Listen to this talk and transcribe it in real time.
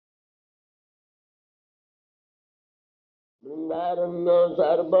वृंदारण्य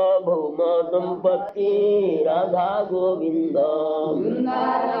सार्वभौम संपत्ति राधा गोविंद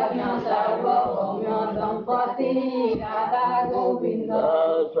वृंदारण्य सार्वभौम संपत्ति राधा गोविंद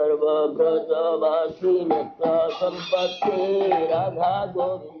सर्वव्रतवासी नेत्र संपत्ति राधा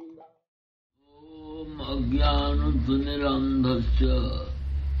गोविंद। ओम अज्ञानतिमिरान्धस्य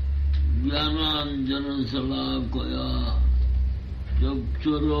ज्ञानाञ्जनशलाकया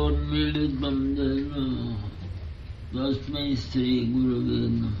चक्षुरोन्मीलितं येन तस्मै श्रीगुरवे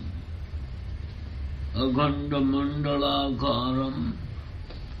नमः। अखण्डमण्डलाकारं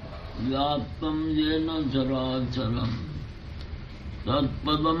व्याप्तं येन चराचरं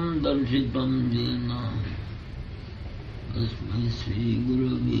तत्पदं दर्शितं येन तस्मै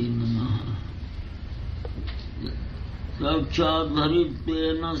श्रीगुरवे नमः। साक्षात्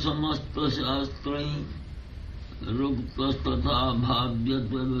हरित्वेन समस्तशास्त्रैः रुक्तस्तथा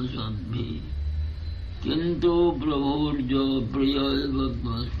भाव्यते वशद्भिः किन्तु प्रभुर्जो प्रिय एव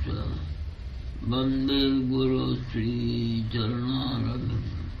त्वस्य वन्दे गुरो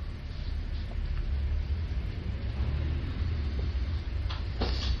श्रीचरणारविन्दम्।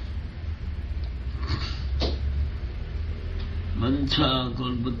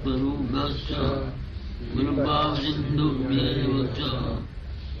 वञ्चाकल्पतरुभ्यश्च कृपासिन्धुभ्यैव च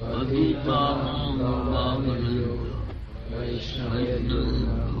पतितानां पावनेभ्यो वैष्णवेभ्यो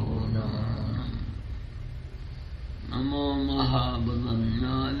नमो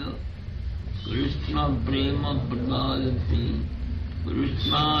महावदन्याय कृष्णप्रेमप्रदायते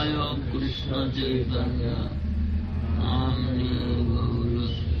कृष्णाय कृष्णचैतन्य नाम्ने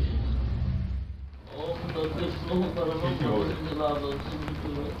गौरस्य। ॐ तद्विष्णु परमं भगवद्गीतादर्शनं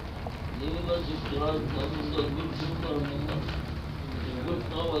देवशिष्यार्थं तद्विष्णु परमं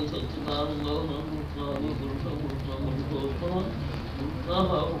कृष्ण वै सच्चिदानन्दं कृष्णादि पुरुषं कृष्णं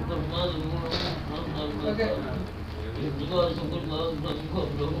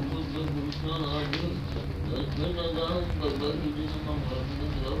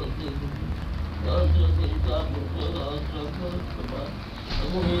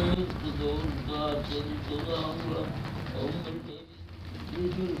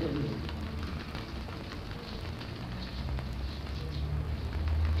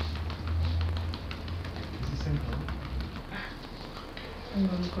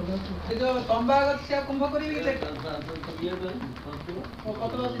ତମ୍ବାଗତ ସେ କୁମ୍ଭ କରିବି କି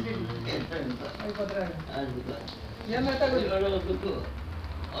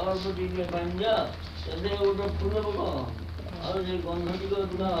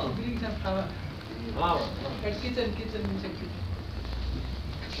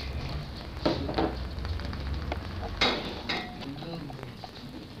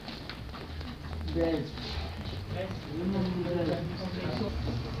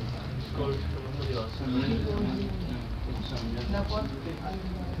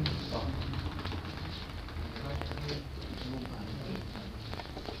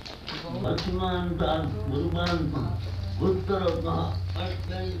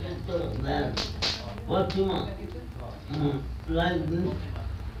like this.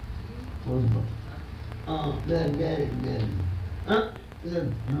 There. Huh?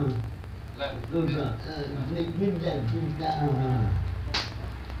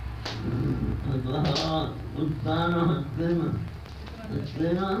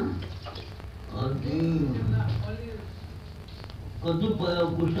 कतिपय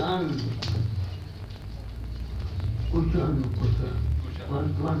कुशान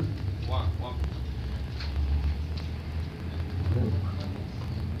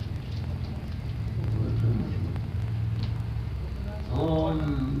ओम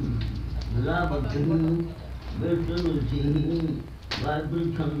भक्ति विष्णु वायु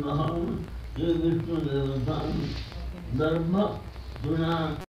छंद श्री विष्णु देवता गर्भ गुणा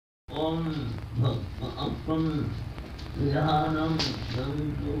ओम अपन ध्यानम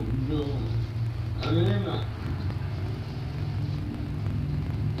जो अनेन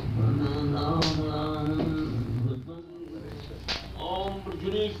ओम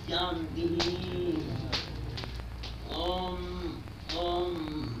पृथ्वी शांति ओम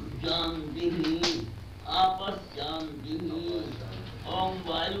शांति आपस शांति ओम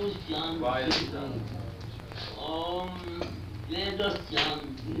वायु शांति ओम वेद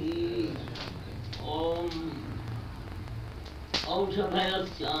शांति ओम औषधय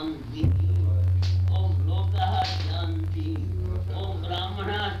शांति ओम लोकः शांति ओम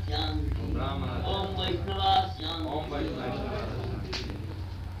ब्राह्मण शांति ओम वैष्णव शांति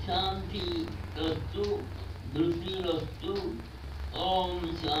शांति रस्तु धृति रस्तु Om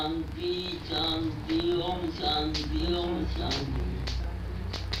Shanti Shanti Om Shanti Om Shanti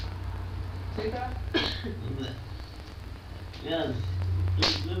Yes.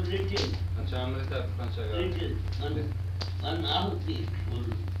 We've written. अच्छा अमृत पंचगव्य Written. One ahuti full.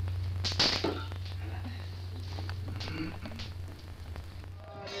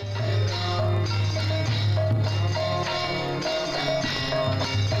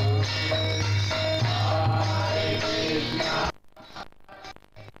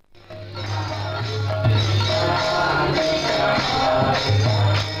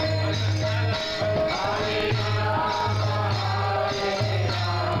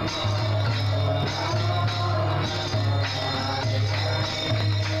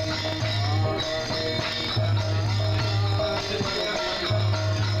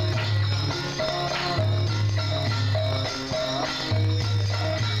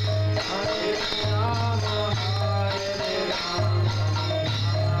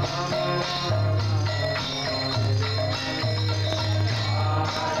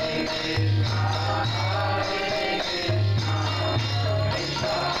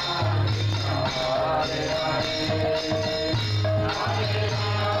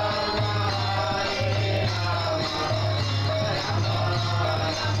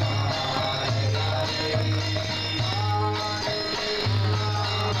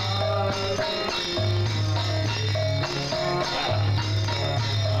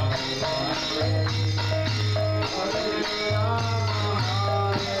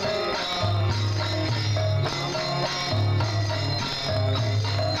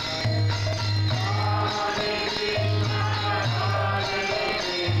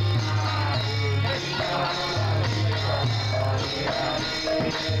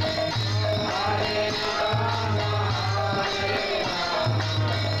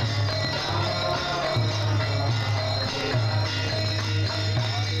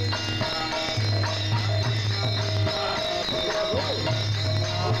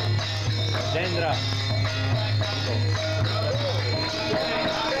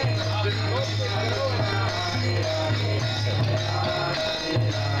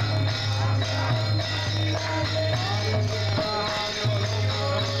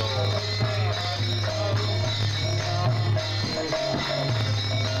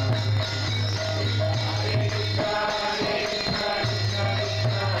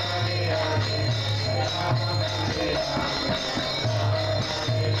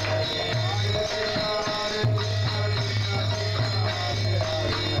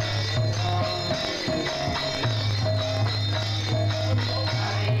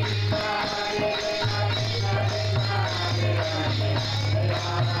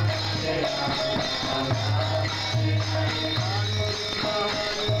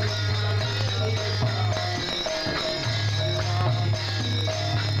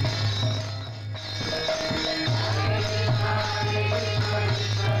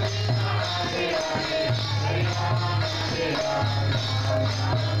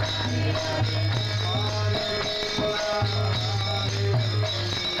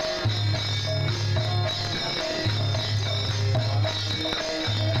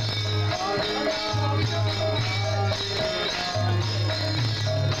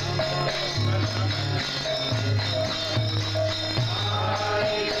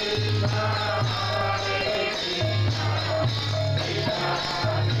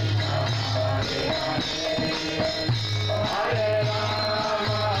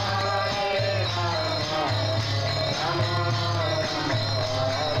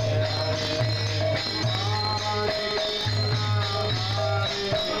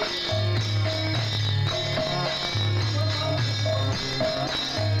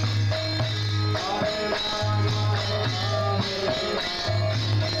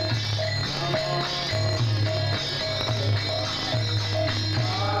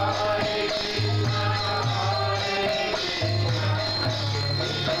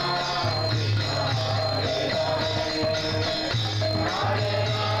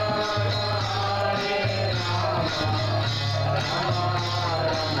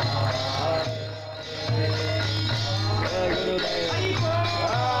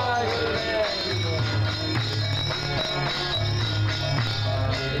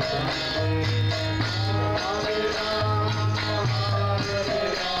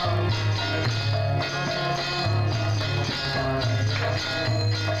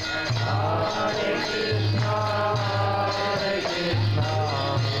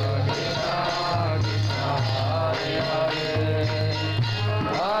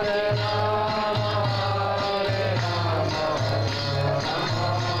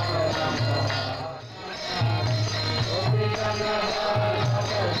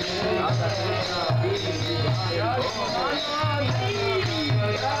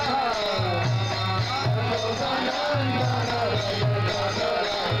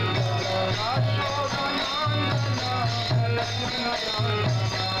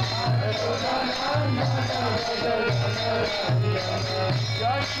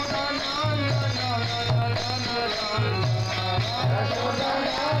 Okay,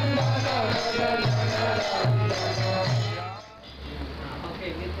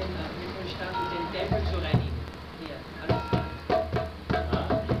 we can start with the temperature reading. Here,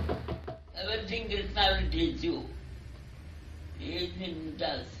 Everything Krishna will teach you. He is in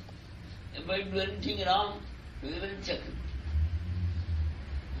us. If I do anything wrong, he will check it.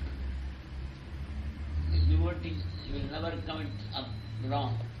 You will never commit up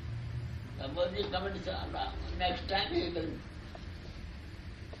wrong. Suppose you commit wrong, next time you will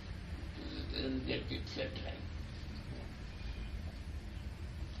get it set right.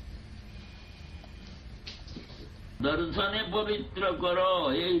 दर्शने पवित्र करो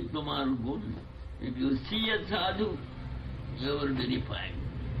यही तुम्हार गुण. If you see a sadhu, you will be refined.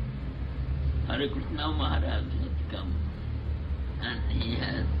 Hare Krishna Maharaj has come, and he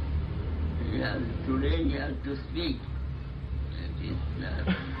has today he has to speak. It is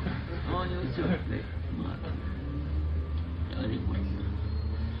no use of play. Hare Krishna.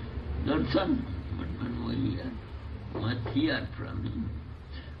 Darshan, but when we must hear from him.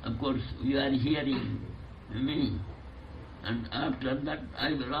 Of course, we are hearing me. And after that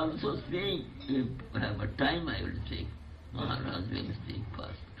I will also speak. If I have a time I will speak. Maharaj will speak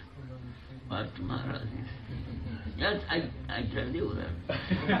first. First Maharaj is speaking. Yes, I tell you that.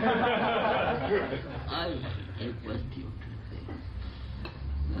 I request you to say.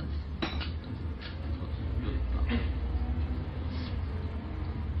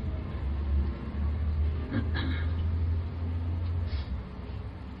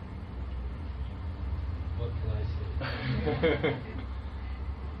 What can I say?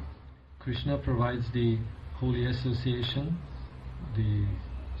 Krishna provides the holy association, the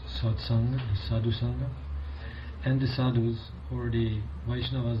satsanga, the sadhu sangha, and the sadhus or the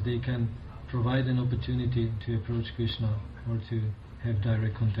Vaishnavas, they can provide an opportunity to approach Krishna or to have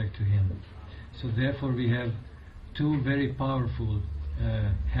direct contact to him. So therefore we have two very powerful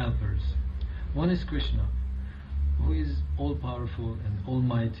helpers. One is Krishna, who is all-powerful and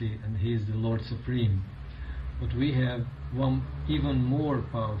almighty, and he is the Lord Supreme. But we have one even more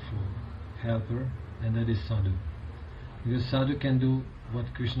powerful helper, and that is Sadhu. Because Sadhu can do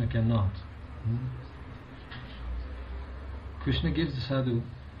what Krishna cannot. Krishna gives the Sadhu,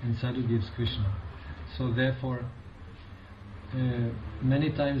 and Sadhu gives Krishna. So therefore, many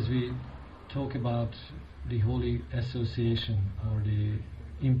times we talk about the holy association or the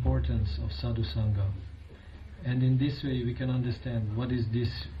importance of Sadhu Sangha. And in this way we can understand what is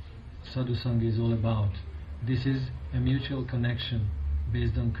this Sadhu Sangha is all about. This is a mutual connection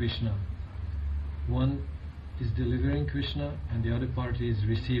based on Krishna. One is delivering Krishna and the other party is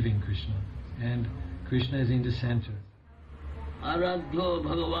receiving Krishna. And Krishna is in the center. Aradhyo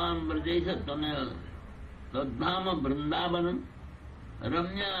Bhagavan Brajesha Tanel Tadhama Vrindavanam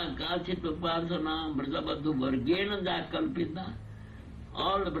Ramya Kachit Upasana Brajabadhu Vargena Jakalpita.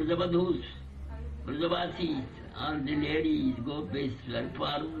 All the Brajabadhus, Brajavasis, all the ladies, gopis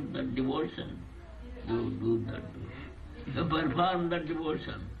perform the devotion. You do that. You perform the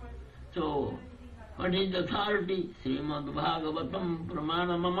devotion. So, what is the authority? Srimad Bhagavatam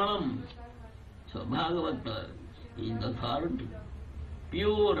Pramanamamalam. So Bhagavata is the authority,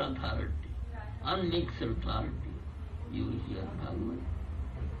 pure authority, unmixed authority. You hear Bhagavad.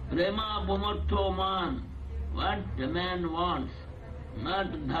 Prema Bhumatto Man, what the man wants,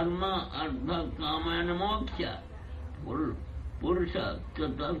 not dharma, artha, kama and moksha. Purusha,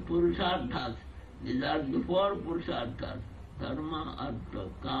 chata, purusharthas. These are the four purusharthas. Dharma, artha,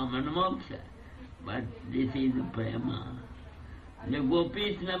 kama and moksha. But this is prema. The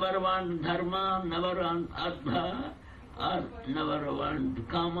gopis never want dharma, never want artha, or never want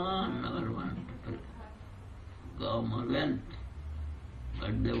kama, never want kama wealth.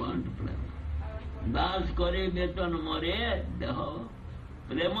 But they want prema. Das kore beton more deho.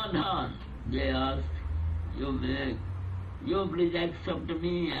 Premadhan, they ask, you please accept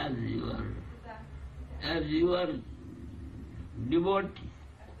me as your devotee.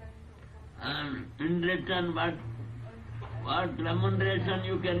 And in return, what remuneration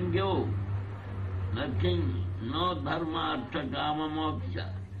you can give? Nothing, no dharma, artha, kama,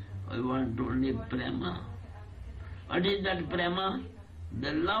 moksha. I want only prema. What is that prema?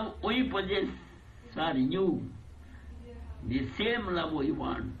 The love we possess are you. The same love we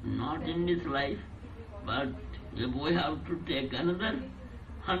want, not in this life, but if we have to take another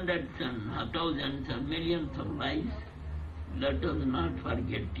hundreds and thousands and millions of lives, let us not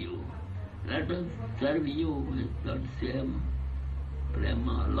forget you. Let us serve you with that same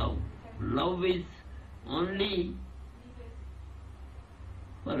prema, love. Love is only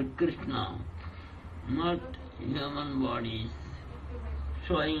for Krishna, not human bodies.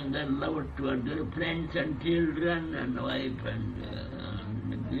 showing their love toward their friends and children and wife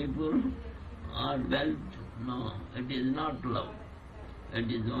and people or wealth. No, it is not love.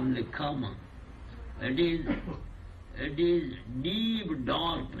 It is only common. It is deep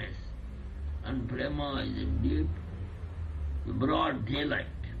darkness, and prema is deep, broad daylight.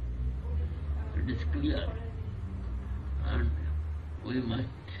 It is clear, and we must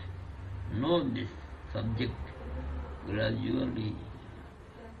know this subject gradually.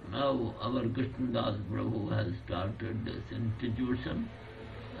 Now our Krishnadas Prabhu has started this institution,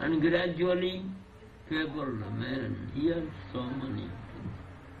 and gradually people may hear so many things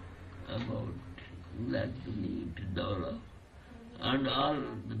about that we need to develop, and all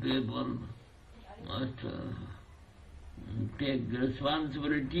the people must take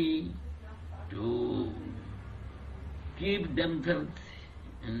responsibility to keep themselves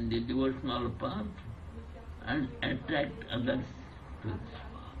in the devotional path and attract others to this path.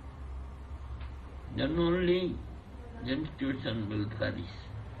 Then only the institution will flourish.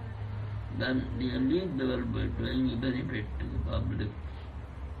 Then really they will be doing benefit to the public.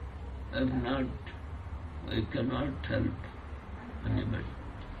 If not, we cannot help anybody.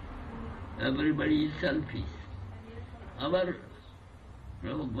 Everybody is selfish. Our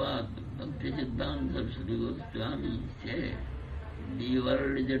Prabhupada, Bhakti Siddhanta Sri Gosvami said, the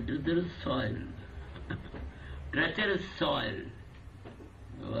world is a treacherous soil. Treacherous soil.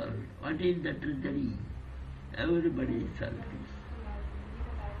 World. What is the treachery? Everybody is selfish.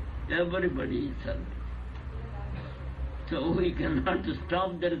 Everybody is selfish. So we cannot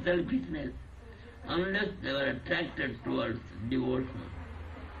stop their selfishness unless they are attracted towards devotion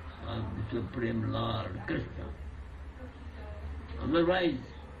of the Supreme Lord Krishna. Otherwise,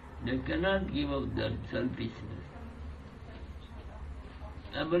 they cannot give up their selfishness.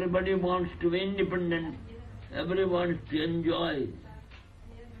 Everybody wants to be independent. Everybody wants to enjoy.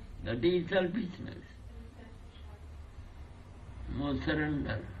 That is selfishness. No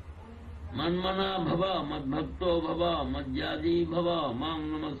surrender. Manmana bhava, mad bhakto bhava, mad jadi bhava,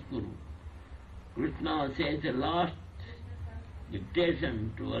 mam namaskuru. Krishna says a last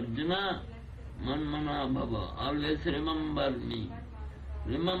dictation to Arjuna, Manmana bhava, always remember me.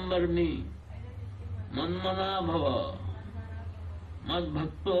 Remember me. Manmana bhava, mad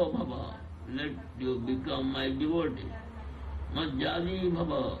bhakto bhava, let you become my devotee. Mad jadi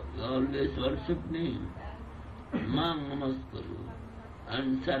bhava, you always worship me. Mam namaskuru.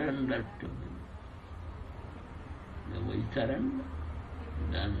 And surrender to me. When we surrender,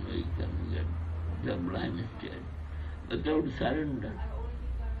 then we can get the blind state. Without surrender,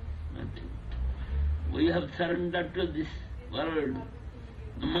 nothing. We have surrendered to this world.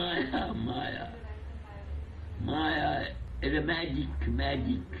 Maya, Maya. Maya is a magic.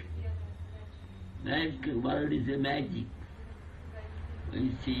 That world is a magic.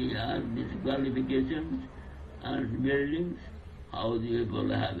 We see all these qualifications and buildings, how the people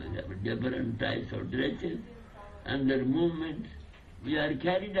have different types of dresses and their movements. We are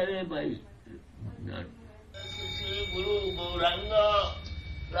carried away by that. Sri Guru Gaudiya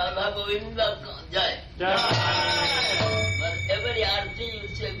Radha Govinda Jai. But every arti you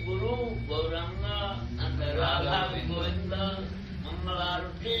say Guru Gaudiya and Radha Govinda, Mangal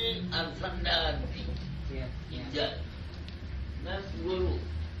Arti and Sandhya Arti. Jai. That's Guru,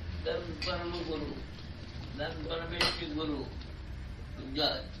 then Parama Guru, then Parameshwar Guru.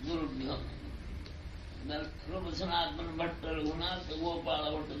 Jai, Guru Dham. Then Rupa Sanatana Bhatta Raghunath, Gopala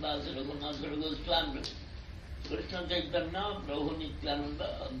Bhattadasa Raghunath Goswami, Krishna Chaitanya, Prabhu Nityananda,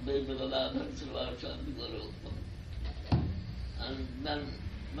 Vaibhava Srila Swami Guru. And then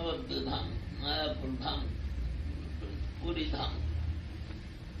Navadvip Dham, Mayapur Dham, Puri Dham.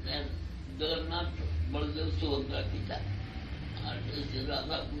 Then Jagannath Baladev Subhadra Kita. And Sri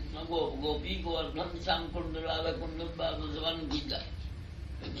Radha Krishna Gopi Govardhan Sankund Radha Kunda Bhagavan Gita.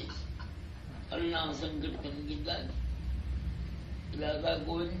 Harinam Sankirtan ki jai, Radha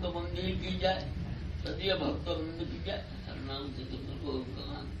Govinda Mandir ki jai, Sadhya Bhakta Mandir ki jai, Harinam Sankirtan Govinda.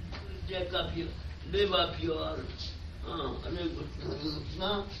 Take up your, live up your, Hare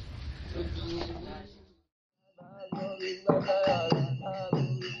Krishna.